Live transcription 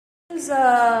is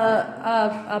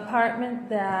a apartment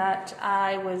that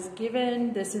I was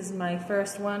given. This is my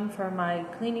first one for my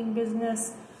cleaning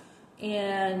business,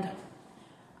 and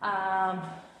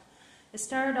it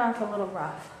started off a little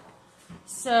rough.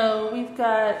 So we've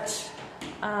got,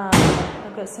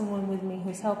 I've got someone with me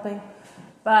who's helping,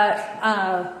 but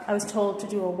I was told to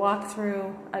do a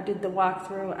walkthrough. I did the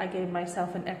walkthrough. I gave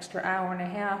myself an extra hour and a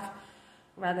half.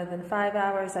 Rather than 5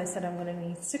 hours, I said I'm going to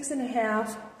need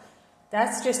 6.5.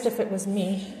 That's just if it was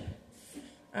me.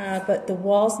 But the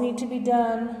walls need to be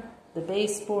done, the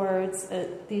baseboards.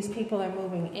 These people are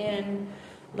moving in.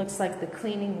 Looks like the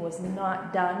cleaning was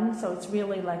not done, so it's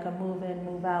really like a move in,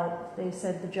 move out. They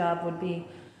said the job would be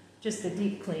just a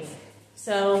deep clean.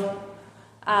 So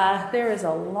there is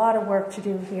a lot of work to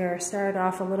do here. Started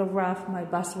off a little rough. My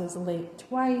bus was late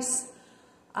twice.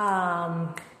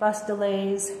 Bus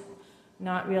delays,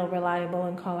 not real reliable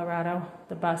in Colorado,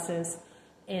 the buses.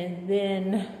 And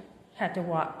then had to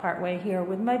walk partway here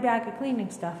with my bag of cleaning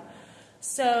stuff.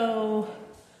 So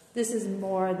this is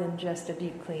more than just a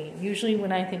deep clean. Usually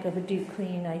when I think of a deep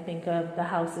clean, I think of the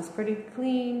house is pretty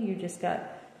clean. You just got,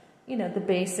 you know, the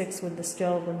basics with the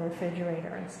stove and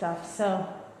refrigerator and stuff. So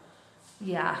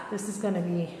yeah, this is going to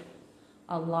be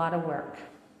a lot of work.